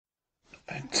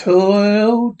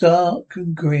Tale Dark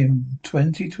and Grimm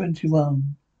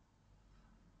 2021.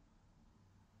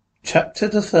 Chapter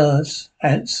the first,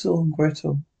 Hansel and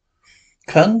Gretel.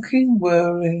 Clunking,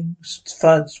 whirling,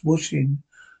 thuds, whooshing,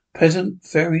 peasant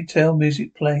fairy tale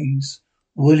music plays.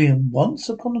 William, once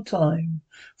upon a time,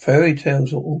 fairy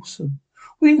tales are awesome.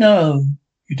 We know.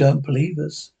 You don't believe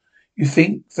us. You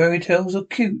think fairy tales are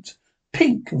cute,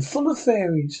 pink and full of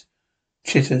fairies.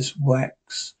 Chitters,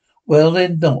 wax. Well, they're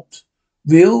not.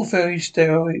 Real fairy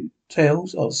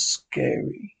tales are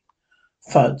scary.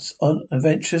 Thuds on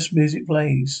adventurous music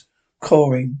plays.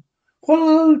 Coring.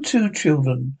 Follow two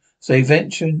children as they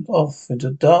venture off into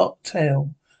a dark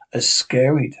tale. A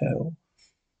scary tale.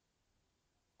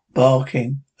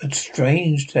 Barking. A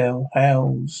strange tale.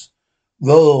 Howls.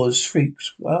 Roars.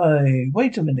 Shrieks.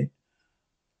 Wait a minute.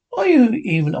 Are you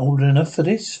even old enough for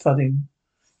this? Thudding.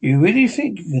 You really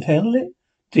think you can handle it?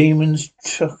 Demons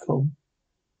chuckle.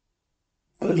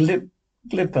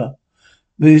 Glipper.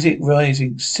 Music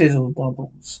rising. Sizzle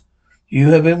bubbles. You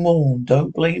have been warned.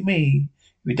 Don't blame me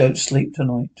if you don't sleep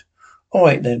tonight. All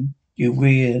right then, you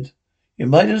weird. You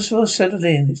might as well settle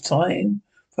in. It's time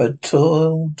for a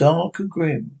tale dark and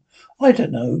grim. I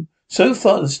don't know. So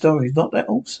far the story's not that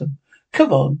awesome.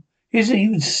 Come on. It hasn't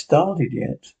even started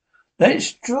yet.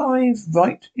 Let's dive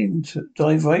right into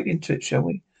it, shall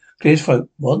we? Clear folk,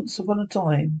 once upon a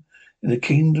time, in the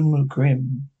kingdom of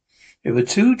Grimm, there were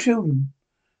two children,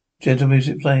 gentle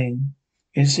music playing,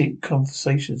 instant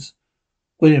conversations.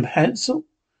 William Hansel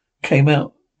come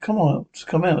out,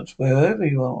 wherever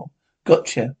you are.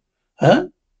 Gotcha. Huh?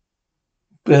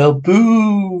 Bell,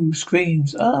 boo,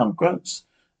 screams, grunts,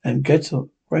 and Gretel,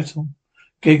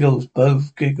 giggles,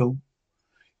 both giggle.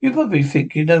 You probably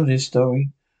think you know this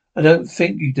story. I don't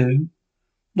think you do.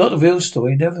 Not the real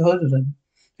story, never heard of them.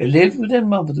 They lived with their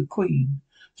mother, the queen,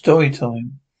 story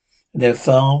time, and their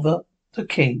father, the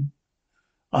king.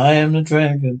 I am the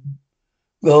dragon.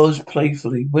 Rose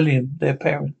playfully, William, their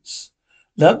parents.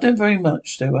 Loved them very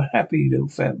much. They were a happy little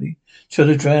family. So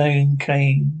the dragon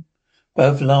came.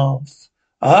 Both laughed.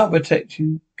 I'll protect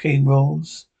you, King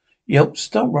roars. Yelps,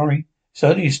 don't worry. It's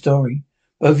only a story.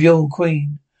 Both you and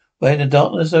queen. When the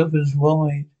darkness opens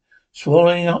wide,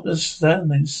 swallowing up the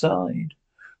sand inside.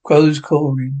 Crows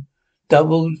cawing.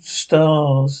 Double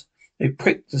stars. They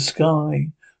prick the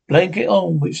sky. Blanket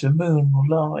on which the moon will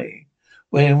lie.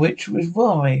 Which was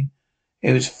why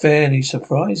it was fairly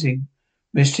surprising.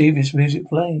 Mischievous music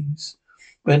plays.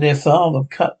 When their father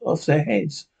cut off their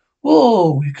heads.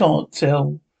 Whoa, you can't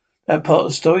tell that part of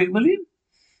the story, William.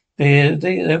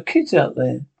 There are kids out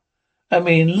there. I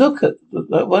mean, look at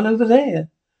that one over there.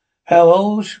 How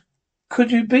old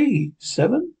could you be?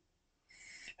 7?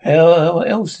 How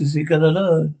else is he going to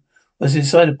learn what's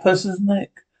inside a person's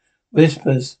neck?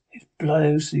 Whispers. It's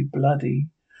mostly bloody.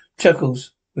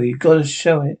 Chuckles. Well, you got to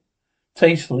show it.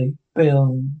 Tastefully.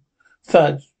 Boom.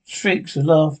 Thud. Shrieks of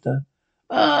laughter.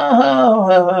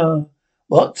 Ah!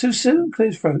 What? Too soon?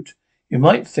 Clear throat. You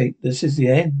might think this is the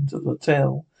end of the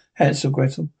tale, Hansel and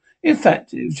Gretel. In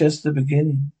fact, it was just the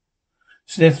beginning.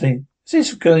 Sniffling. Is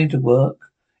this going to work?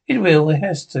 It will. It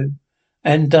has to.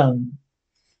 And done.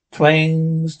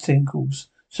 Twangs, tinkles.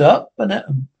 So up and at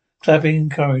 'em, clapping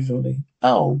encouragingly.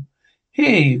 Oh,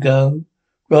 here you go.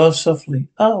 Grasp softly.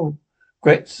 Oh,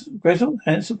 Gretel,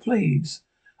 Hansel, please.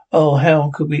 Oh,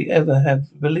 how could we ever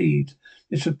have believed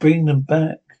this would bring them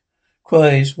back?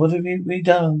 Cries, what have we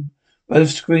done?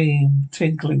 Both scream,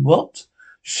 tinkling, what?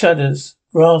 Shudders,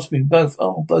 grasping,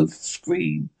 both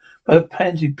scream, both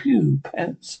panting,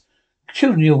 pants.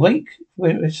 Children, you awake?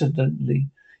 Incidentally.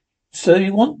 So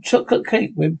you want chocolate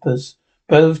cake, whimpers.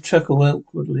 Both chuckle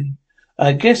awkwardly.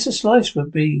 I guess a slice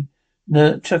would be,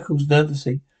 chuckles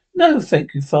nervously. No,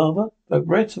 thank you, father. But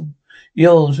Gretel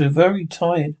yawns, we're very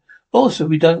tired. Also,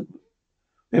 we don't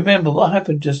remember what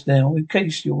happened just now, in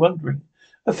case you're wondering.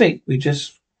 I think we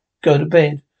just go to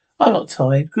bed. I'm not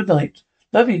tired. Good night.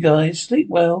 Love you guys. Sleep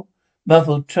well.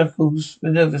 Muffled chuckles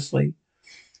nervously.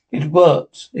 It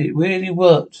worked. It really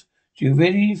worked. Do you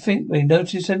really think they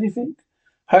noticed anything?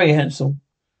 Hurry, Hansel.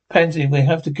 Panting, we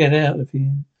have to get out of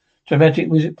here. Dramatic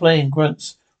music playing,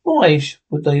 grunts. Why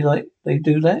would they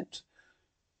do that?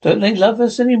 Don't they love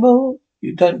us anymore?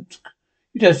 You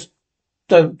just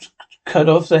don't cut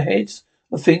off the heads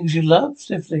of things you love,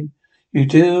 sniffling. You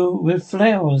do with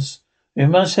flowers. You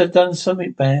must have done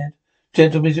something bad.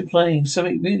 Gentle music playing,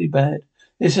 something really bad.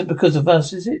 This isn't because of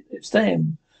us, is it? It's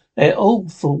them. They're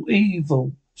awful,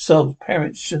 evil. Sobs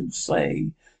parents shouldn't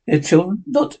say. Their children,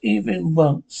 not even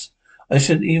once. I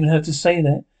shouldn't even have to say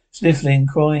that. Sniffling,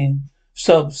 crying.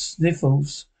 Sobs,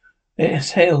 sniffles.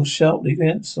 Exhales sharply,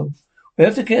 Hansel. We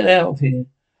have to get out of here.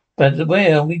 But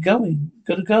where are we going?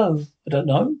 Gonna go? I don't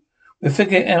know. We'll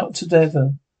figure it out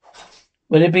together.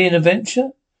 Will it be an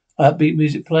adventure? Upbeat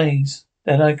music plays.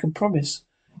 That I can promise.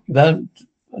 You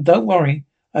don't worry.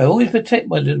 I always protect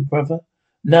my little brother.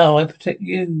 Now I protect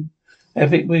you.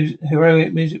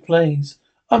 Heroic music plays.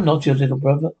 I'm not your little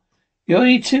brother. You're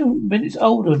only 2 minutes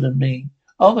older than me.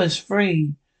 Almost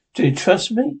 3. Do you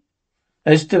trust me?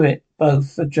 Let's do it.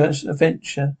 Both for just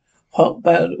adventure. Hot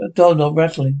about a door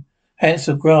rattling.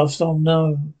 Hansel grasped. Oh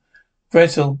no.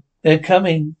 Gretel, they're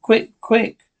coming. Quick,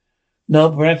 quick.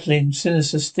 Knob rattling,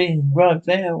 sinister sting, right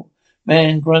now.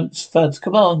 Man grunts, thuds,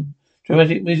 come on.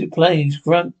 Dramatic music plays,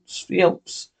 grunts,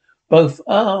 yelps. Both,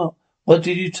 what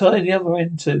did you tie the other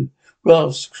end to?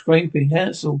 Ross, scraping,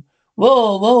 Hansel.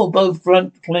 Whoa, whoa, both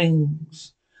grunt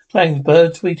clangs. Clangs,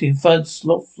 bird tweeting, thuds,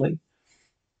 slothfully.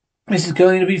 This is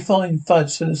going to be fine,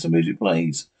 thuds, sinister music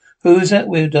plays. Who is that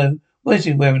weirdo? Where's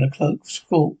he wearing a cloak?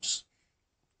 Squawks.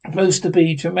 Supposed to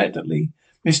be dramatically,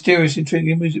 mysterious,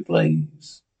 intriguing music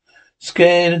plays.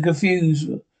 Scared and confused,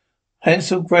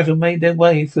 Hansel and Gretel made their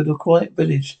way through the quiet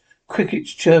village.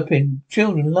 Crickets chirping,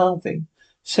 children laughing,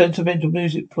 sentimental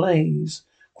music plays.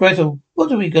 Gretel,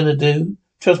 what are we going to do?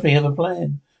 Trust me, I have a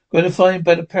plan. We're going to find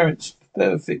better parents,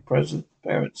 perfect present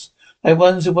parents. Like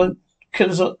ones who won't kill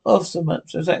us off so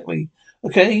much. Exactly.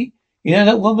 Okay? You know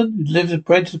that woman who lives at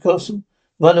bread to the castle?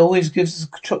 The one who always gives us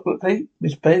a chocolate cake?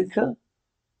 Miss Baker?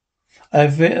 I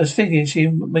was thinking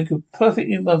she'd make a perfect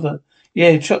new mother.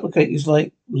 Yeah, chocolate cake is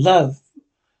like love.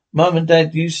 Mum and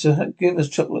Dad used to give us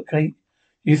chocolate cake.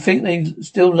 You think they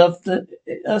still loved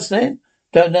us then?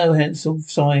 Don't know, Hansel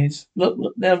sighs.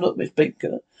 Look, now look, Miss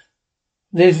Baker.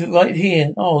 Live right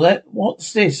here. Oh,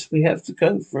 what's this we have to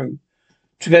go through?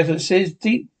 Together it says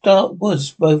deep dark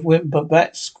woods, both whimper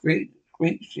bats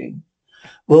screeching.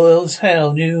 World's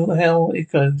hell knew how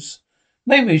it goes.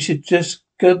 Maybe we should just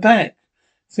go back.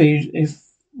 If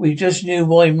we just knew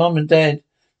why Mum and Dad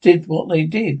did what they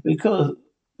did. Because,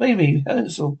 maybe,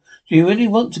 Hansel, do you really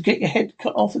want to get your head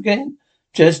cut off again?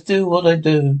 Just do what I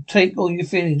do. Take all your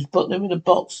feelings, put them in a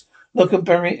box, look and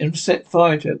bury it and set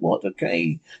fire to it. What,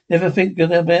 okay? Never think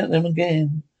about them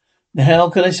again. Now, how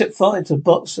can I set fire to a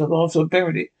box after I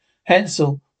buried it?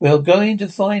 Hansel, we are going to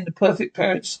find the perfect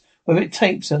parents, whether it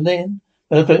takes, and then,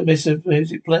 when the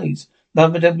music plays,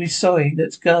 Mum and Dad will be sorry.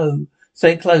 Let's go.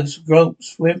 Stay close,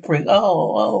 gropes, whimpering,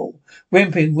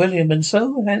 whimpering, William and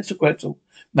so Hansel and Gretel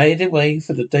made their way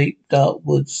for the deep, dark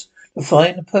woods to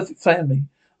find the perfect family.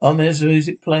 As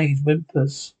music played,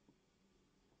 whimpers.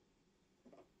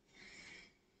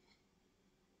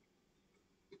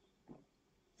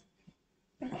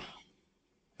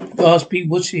 Raspy,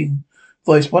 whooshing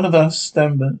voice, one of us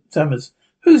stammers.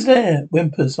 Who's there?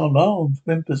 Whimpers, alarmed,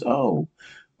 whimpers, oh.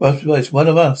 Raspy voice, one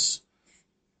of us.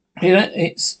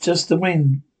 It's just the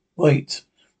wind. Wait,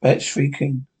 bats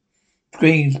shrieking.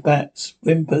 Screams, bats,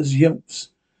 whimpers, yelps.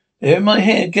 They're in my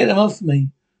hair. Get them off me.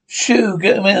 Shoo,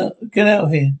 get them out. Get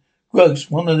out here.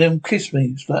 Gross. One of them kissed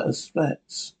me. Splatters,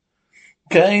 splats.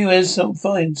 Okay, where's some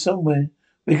find somewhere.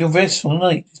 We can rest for the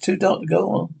night. It's too dark to go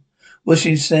on.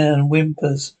 Whooshing sound,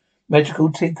 whimpers,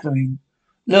 magical tinkling.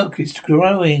 Look, it's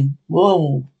growing.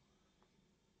 Whoa.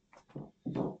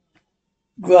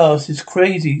 Grass is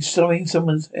crazy. Sewing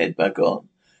someone's head back on.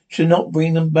 Should not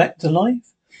bring them back to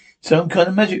life. Some kind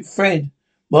of magic thread.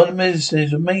 Modern medicine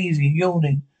is amazing.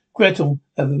 Yawning. Gretel,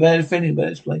 have a bad feeling about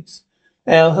this place.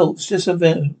 Our health's just a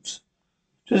thought.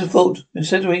 Just a thought.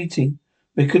 Instead of eating,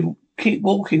 we could keep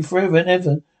walking forever and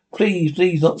ever. Please,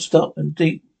 please not stop in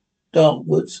deep, dark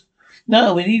woods.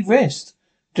 No, we need rest.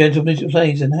 Gentle music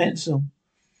plays and Hansel.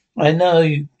 I know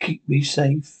you keep me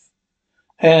safe.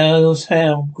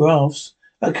 How, graphs.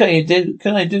 Okay,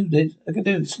 can I do this? I can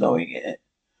do this snoring, yeah.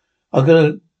 I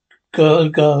gotta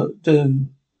do.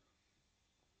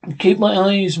 Keep my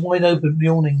eyes wide open,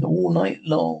 yawning all night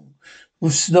long.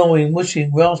 With snowing,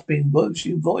 whooshing, rasping,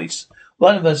 whooshing voice.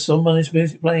 One of us on this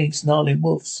music playing, snarling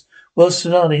wolves. Wolves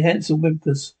snarling, Hansel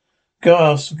whimpers.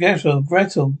 Gasp,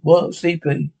 Gretel, what,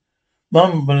 sleepy,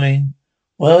 mumbling.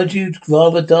 Why would you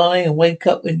rather die and wake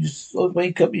up in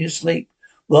your sleep?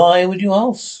 Why would you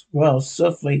ask? Gasp,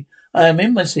 softly. I am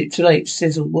in my sleep. Too late,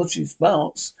 sizzle, whooshing,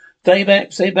 sparks. Stay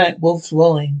back, wolves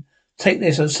whine. Take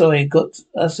this, I'm sorry, got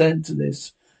us into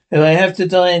this. If I have to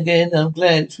die again, I'm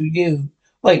glad it's for you.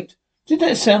 Wait, did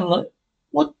that sound like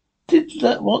what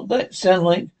that sound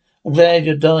like? I'm glad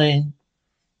you're dying.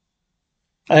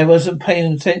 I wasn't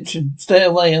paying attention. Stay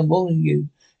away, I'm warning you.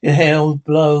 Your hail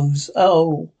blows.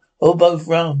 Both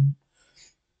run.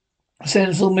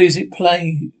 Sensible music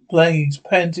plays,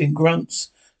 panting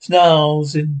grunts,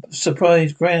 snarls in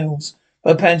surprised growls,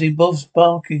 by panting bobs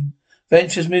barking,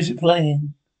 ventures music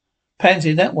playing.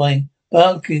 panting that way.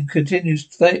 Barking continues,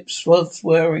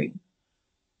 swearing,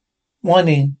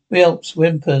 whining, yelps,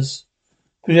 whimpers.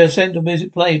 Produce central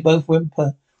music played, both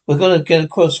whimper. We've got to get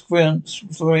across grunts,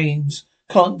 screams.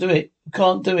 Can't do it.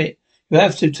 Can't do it. You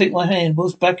have to take my hand.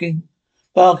 Wolf's barking,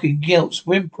 yelps,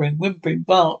 whimpering,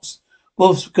 barks.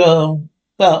 Wolf's growl,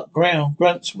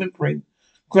 grunts, whimpering.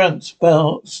 Grunts,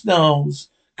 barks, snarls.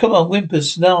 Come on,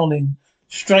 whimpers, snarling.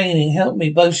 Straining, help me,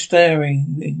 both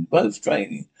straining, both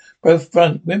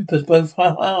grunt, whimpers, both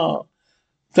ha ha.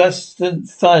 Distant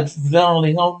thuds,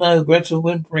 snarling, oh no, Gretel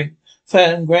whimpering,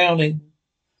 fan growling.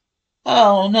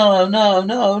 Oh no, no,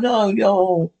 no, no,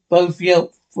 yo! Both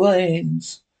yelp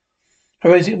flames.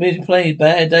 Horrific music played.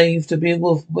 Bad Dave to be a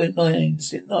wolf with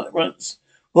nines. It night runs.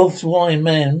 Wolf's wine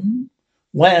man.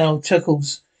 Wow,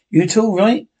 chuckles. You too,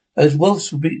 right? Those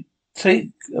wolves would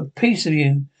take a piece of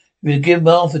you if you give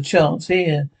them half a chance.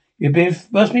 Here,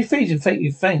 must be feeding. Thank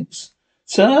you, thanks.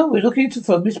 Sir, we're looking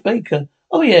for Miss Baker.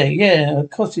 Oh yeah, a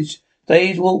cottage.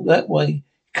 They'd walk that way.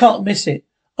 Can't miss it.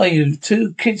 Are you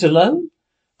two kids alone?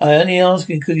 I only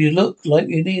asking because you look like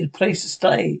you need a place to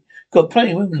stay. Got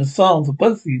plenty of room on the farm for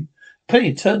both of you. Plenty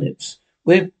of turnips.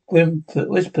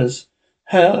 Whispers.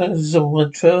 Hansel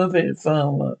and Gretel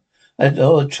farmer. And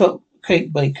a chop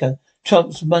cake baker.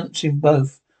 Chops munching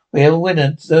both. We have a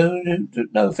winner.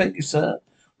 No, thank you, sir.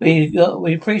 We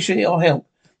appreciate your help.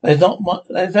 There's not much.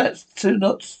 That's too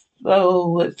not.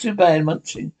 Oh, it's too bad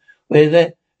munching. We're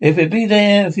there. If it be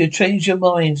there, if you change your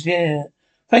minds, yeah.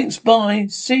 Thanks. Bye.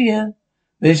 See ya.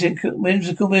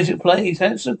 Whimsical music plays.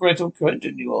 Hansel and Gretel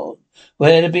continue on.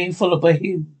 Where they're being followed by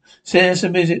him. Sinister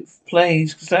music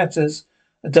plays. Clatters.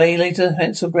 A day later,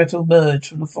 Hansel and Gretel emerge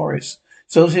from the forest.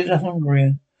 Exhausted and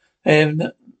hungry.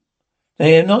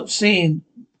 They have not seen.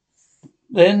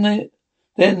 Then they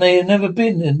have never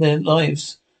been in their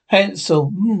lives.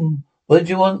 Hansel, would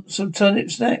you want some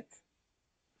turnip snack?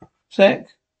 You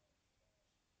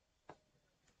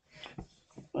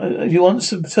want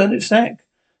some turnip snack?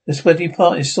 The sweaty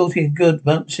part is salty and good,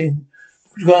 munching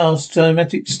grass,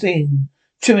 aromatic steam,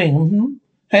 chewing.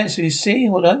 Hansel, you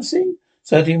seeing what I'm seeing?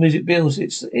 Starting music bills.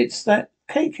 It's that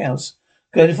cake house.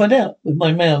 Going to find out. With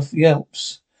my mouth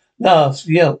yelps, laughs,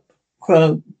 yelp,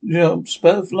 crow, yelps,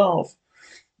 both laugh.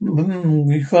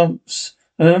 Crumps.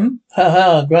 Ha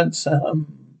ha, grunts.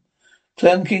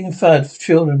 Clunking thud for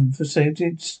children for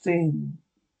safety steam.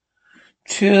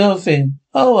 Children.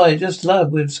 Oh, I just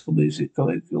love whimsical music,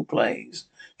 comical plays.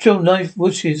 Children knife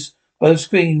bushes, both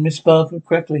scream, Miss Barker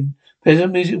crackling.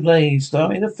 Pleasant music plays,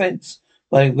 starting the fence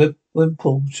by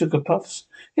Wimple, sugar puffs.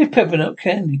 It's peppermint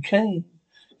candy cane.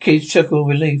 Kids chuckle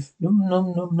relief. Num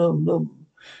num num num num.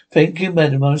 Thank you,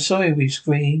 madam. I'm sorry we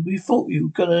screamed. We thought you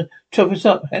were gonna chop us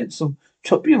up, Hansel.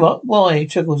 Chop you up? Why?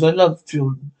 Chuckles. I love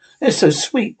children. They're so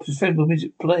sweet. Professional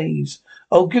music plays.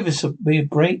 Oh, give us me a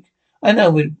break. I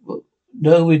know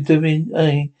we're doing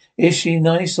a. Is she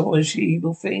nice or is she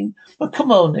evil thing? But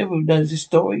come on, everyone knows this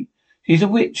story. She's a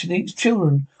witch and eats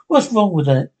children. What's wrong with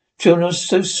that? Children are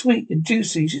so sweet and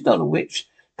juicy. She's not a witch.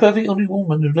 Perfect only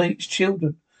woman who eats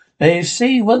children. Now you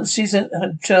see, once she's had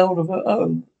a child of her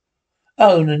own,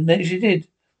 and then she did.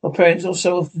 What parents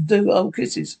also often do. Oh,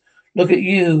 kisses. Look at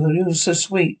you, and you were so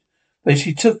sweet. But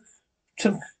she took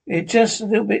it just a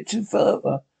little bit too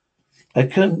further. I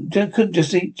couldn't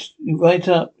just eat you right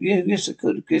up. Yeah, yes, I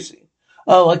could, kissing.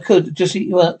 Oh, I could just eat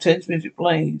you up. 10 minutes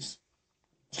plays.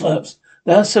 Slaps.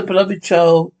 Thus, a beloved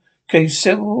child came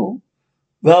several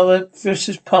rather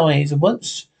precious pies, and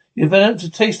once you developed to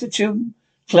taste the children,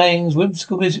 clangs,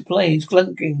 whimsical music plays,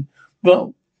 clunking,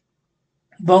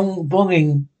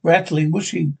 bonging, rattling,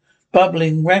 whooshing,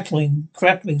 bubbling, rattling,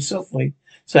 crackling softly.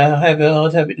 So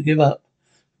I'd have it to give up.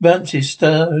 Bunches,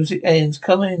 stirs, it ends.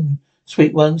 Come in,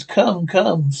 sweet ones, come.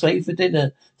 Stay for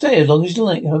dinner. Stay as long as you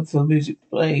like. Hope for music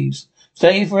plays.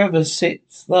 Stay forever. Sit.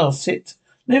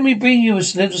 Let me bring you a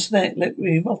little snack.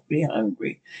 You must be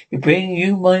hungry. You bring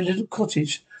you my little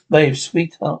cottage made of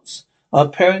sweethearts. Our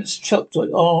parents chopped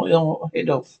our head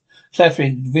off.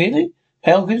 Clattering. Really?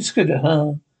 How considerate,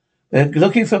 huh? We're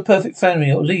looking for a perfect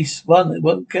family, or at least one that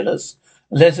won't kill us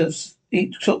and let us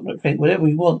eat chocolate cake, whatever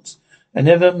we want, and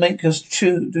never make us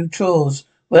do chores.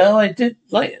 Well, I did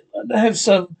like to have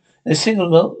a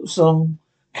single song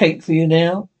cake for you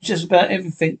now. Just about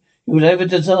everything you would ever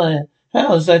desire.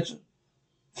 How's that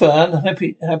for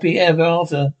happy ever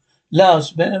after?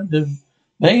 Last, madam,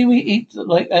 may we eat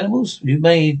like animals? You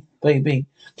may, baby.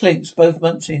 Clinks, both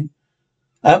munching.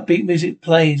 Upbeat music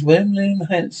plays. William,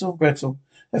 Hansel, and Gretel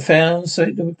have found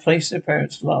something to replace their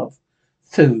parents' love.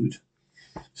 Food.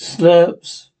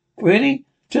 Slurps. Really?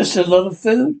 Just a lot of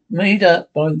food? Made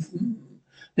up by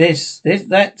this,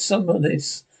 that, some of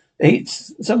this. Eat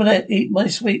some of that. Eat my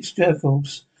sweet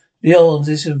circles. Yawns.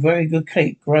 This is a very good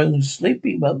cake. Groans.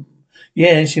 Sleepy mum.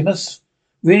 Yeah, she must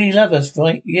really love us,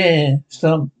 right? Yeah.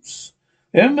 Stumps.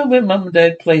 Remember when Mum and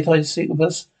Dad played hide and seek with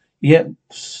us?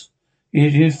 Yeps.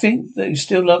 You think that you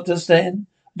still loved us then?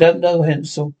 Don't know,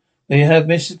 Hansel. We have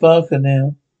Mrs. Barker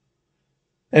now.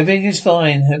 Everything is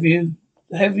fine. Have you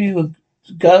a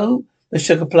go? The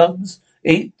sugar plums?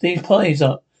 Eat these pies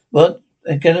up. What?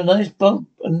 And get a nice bump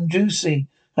and juicy.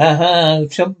 Ha ha,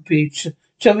 chubby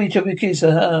kiss,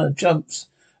 ha ha, jumps,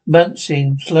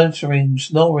 munching, fluttering,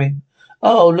 snoring.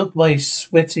 Oh, look my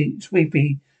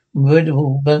sweepy,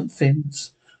 veritable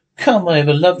muffins. Come, I have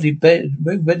a lovely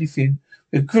room ready for you,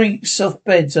 with great soft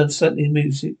beds and certainly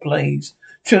music plays.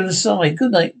 Children sigh,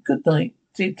 good night,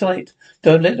 sleep tight.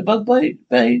 Don't let the bug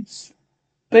beds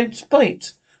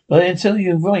bite. But until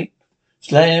you're ripe.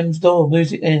 Slams door,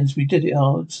 music ends, we did it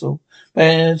hard, so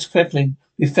bands crackling.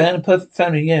 We found a perfect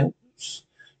family, yelps.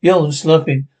 Yawns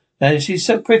slopping. And she's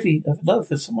so pretty, I love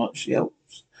her so much,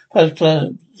 yelps.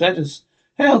 Gladys,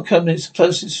 how come it's the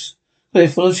closest we're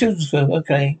full of children's film?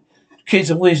 Okay. Kids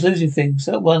are always losing things.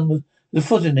 That one with the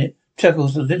foot in it.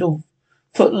 Chuckles, the little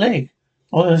foot leg.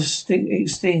 On a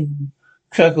sting.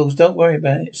 Chuckles, don't worry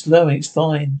about it. It's low, it's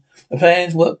fine. The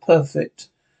plans work perfect.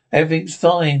 Everything's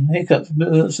fine. Hiccups,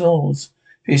 snores.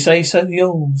 If you say so,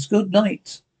 yawns. Good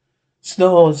night.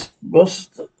 Snores.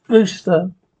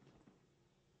 Rooster.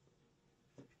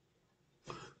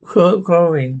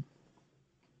 Crowing.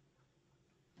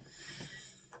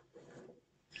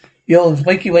 Yawns.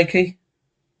 Wakey.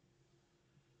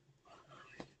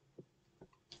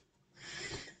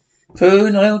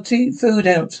 Food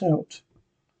out.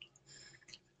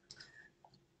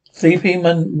 Sleepy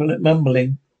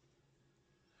mumbling.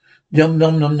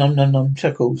 Nom,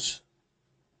 chuckles.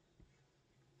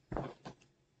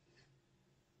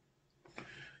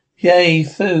 Yay,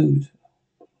 food.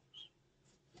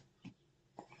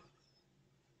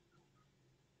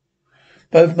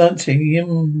 Both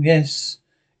munching, yes.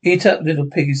 Eat up, little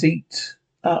piggies, eat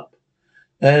up.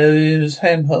 Those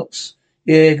ham hocks.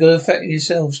 Yeah, gotta fatten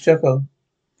yourselves, chuckle.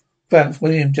 Gramps,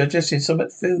 William, digesting some of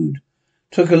that food.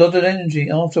 Took a lot of energy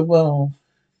after a while.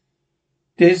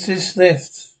 This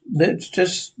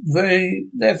just very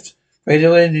left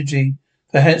radio energy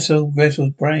for Hansel and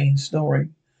Gretel's brain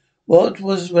snoring. What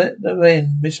was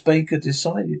when Miss Baker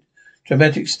decided?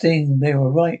 Dramatic sting, they were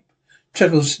ripe.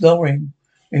 Chuckles snoring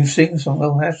in sing-song.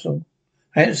 Oh,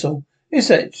 Hansel, is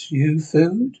that you,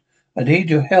 food? I need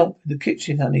your help in the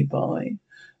kitchen, honey pie.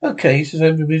 Okay, so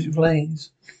the music plays.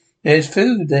 There's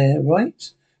food there,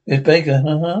 right? Miss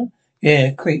Baker,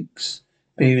 Yeah, creaks.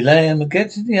 Baby lamb,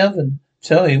 get in the oven.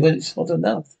 Tell you when it's hot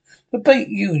enough. But bake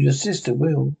you and your sister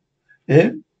will.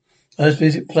 Yeah? As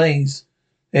music plays.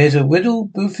 There's a whittle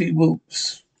boofy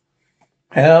whoops.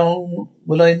 How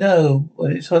will I know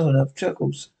when it's hot enough?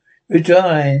 Chuckles. We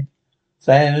try.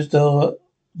 Slams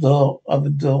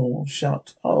oven door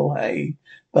shut. Oh, hey.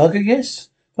 Barker, yes?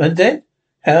 I'm dead?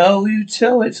 How will you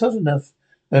tell it's hot enough?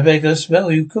 Rebecca,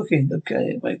 smell you cooking.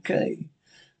 Okay.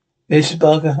 Mrs.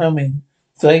 Barker humming.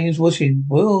 Flames whooshing.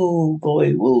 Woo,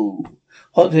 boy, woo.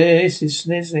 Hot air, this is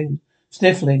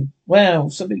sniffling. Wow,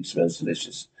 something smells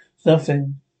delicious.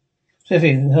 Sniffing,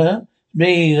 huh?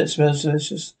 Me, that smells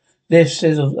delicious. Sniff,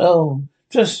 sizzles. Oh,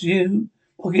 just you.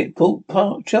 Pocket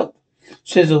pork chop.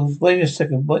 Sizzles. Wait a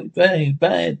second. Wait, very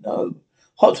bad. No.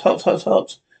 Hot.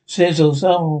 Sizzles.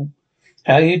 Oh,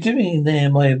 how are you doing there,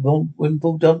 my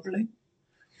wimple dumpling?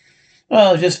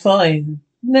 Oh, just fine.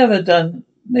 Nearly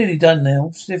done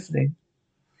now. Sniffling.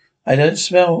 I won't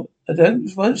smell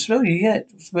you yet.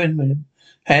 Swindling.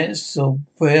 Hansel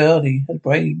barely had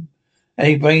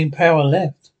any brain power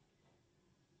left.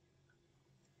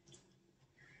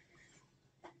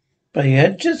 But he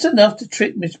had just enough to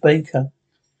trick Miss Baker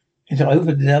into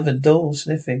opening the oven door,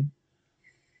 sniffing.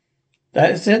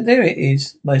 That's it, there it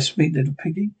is, my sweet little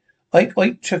piggy.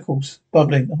 Oink, chuckles,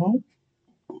 bubbling.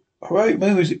 Right,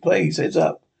 music plays, heads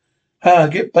up.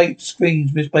 Get baked,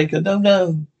 screams Miss Baker.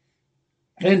 No.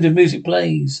 End of music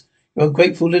plays. You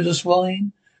ungrateful little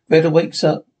swine. Gretel wakes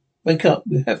up. Wake up,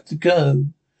 we have to go.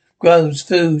 Groans,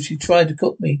 food, she tried to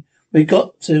cook me. We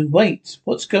got to wait.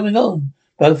 What's going on?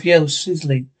 Both yell,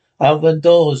 sizzling. Oven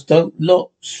doors, don't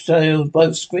lock. Sails,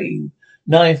 both scream.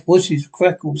 Knife, whooshes,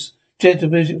 crackles. Gentle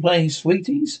music plays.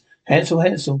 Sweeties?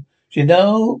 Hansel. Do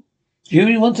you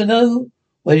really want to know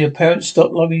when your parents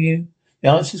stop loving you? The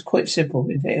answer's quite simple.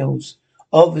 It hails.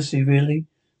 Obviously, really.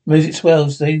 Music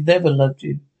swells. They never loved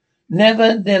you.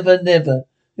 Never.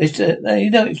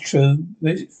 It's true.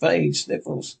 Music fades,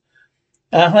 sniffles.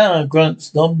 Aha,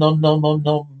 grunts. Nom.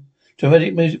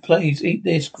 Dramatic music plays. Eat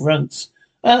this, grunts.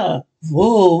 Ah,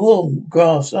 whoa, whoa,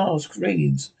 grass,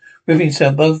 screams. Ripping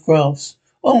herself both grass.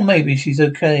 Oh, maybe she's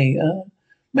okay.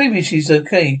 Maybe she's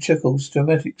okay, chuckles,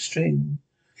 dramatic string.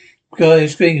 Guy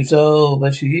screams, oh,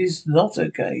 but she is not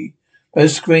okay.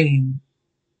 Both scream.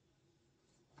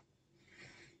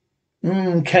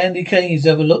 Candy canes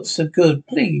have lots of good.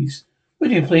 Please,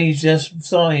 would you please just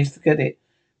size, forget it.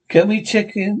 Can we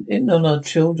check in on our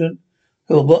children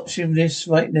who are watching this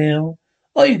right now?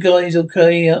 Are you guys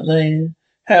okay out there?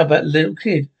 How about the little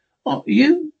kid? Are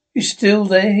you? You still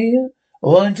there here?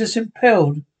 Or I'm just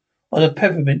impaled on a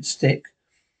peppermint stick?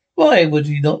 Why would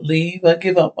you not leave? I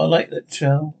give up. I like that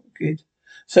child, kid.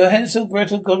 So Hansel and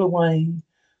Gretel got away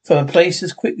from a place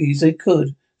as quickly as they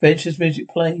could. Ventures, music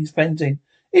plays, painting.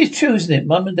 It's true, isn't it?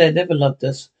 Mum and Dad never loved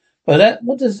us. But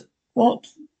what,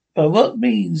 what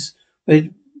means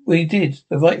we did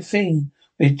the right thing.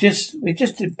 We just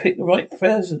didn't pick the right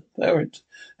parent.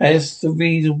 That's the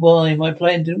reason why my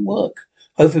plan didn't work.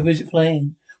 Hopefully music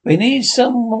playing. We need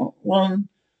someone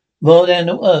more down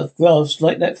to earth, grass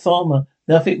like that farmer.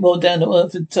 Nothing more down to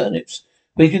earth than turnips.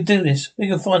 We can do this. We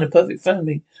can find a perfect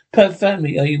family. Perfect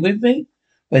family. Are you with me?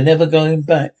 We're never going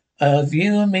back.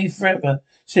 You and me forever.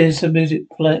 Cheerful music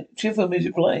plays. Cheerful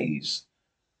music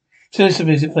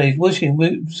plays. Wishing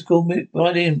musical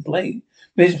violin play.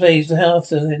 Music plays the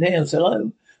house and the house.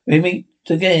 Hello. We meet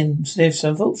again. Sniffs.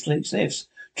 Unfortunately, sniffs.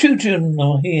 True children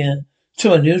are here.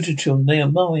 Two unusual children. They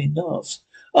are mine. Laughs.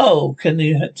 Oh, can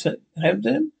you have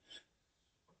them?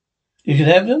 You can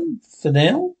have them for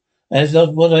now. That's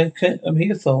not what I'm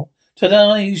here for.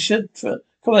 Ta-da! You should come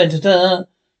on, ta-da!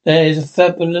 There is a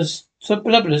fabulous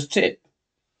trip.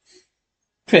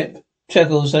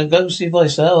 Chuckles and ghostly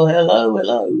voice. Oh, hello,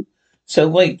 hello. So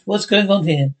wait, what's going on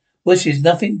here? Wishes,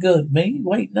 nothing good. Me?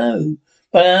 Wait, no.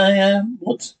 But I am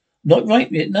what's not right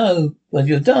yet. No, but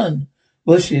you're done.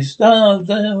 Wishes.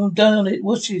 Oh, darn it.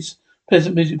 Wishes.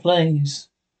 Pleasant music plays.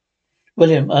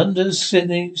 William, under the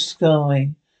city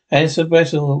sky, Hansel and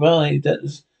Gretel arrived at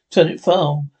the turnip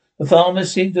farm. The farmer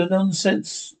seemed a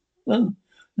nonsense guy,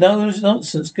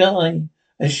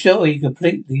 and showy,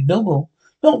 completely normal,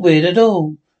 not weird at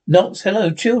all. Knocks,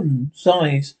 hello, children,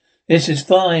 sighs. This is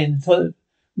fine.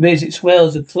 Music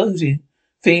swells, a closing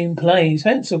theme plays.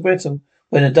 Hansel and Gretel,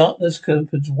 when the darkness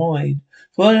opens wide,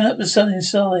 throwing up the sun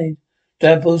inside.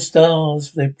 Dapple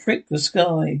stars, they prick the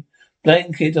sky.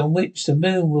 Blanket on which the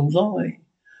moon will lie.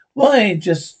 Why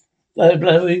just a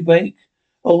blowy wake,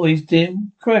 always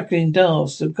dim, crackling dark,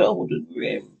 so cold and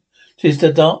grim. 'Tis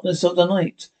the darkness of the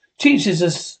night teaches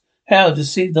us how to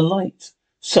see the light.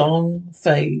 Song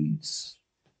fades.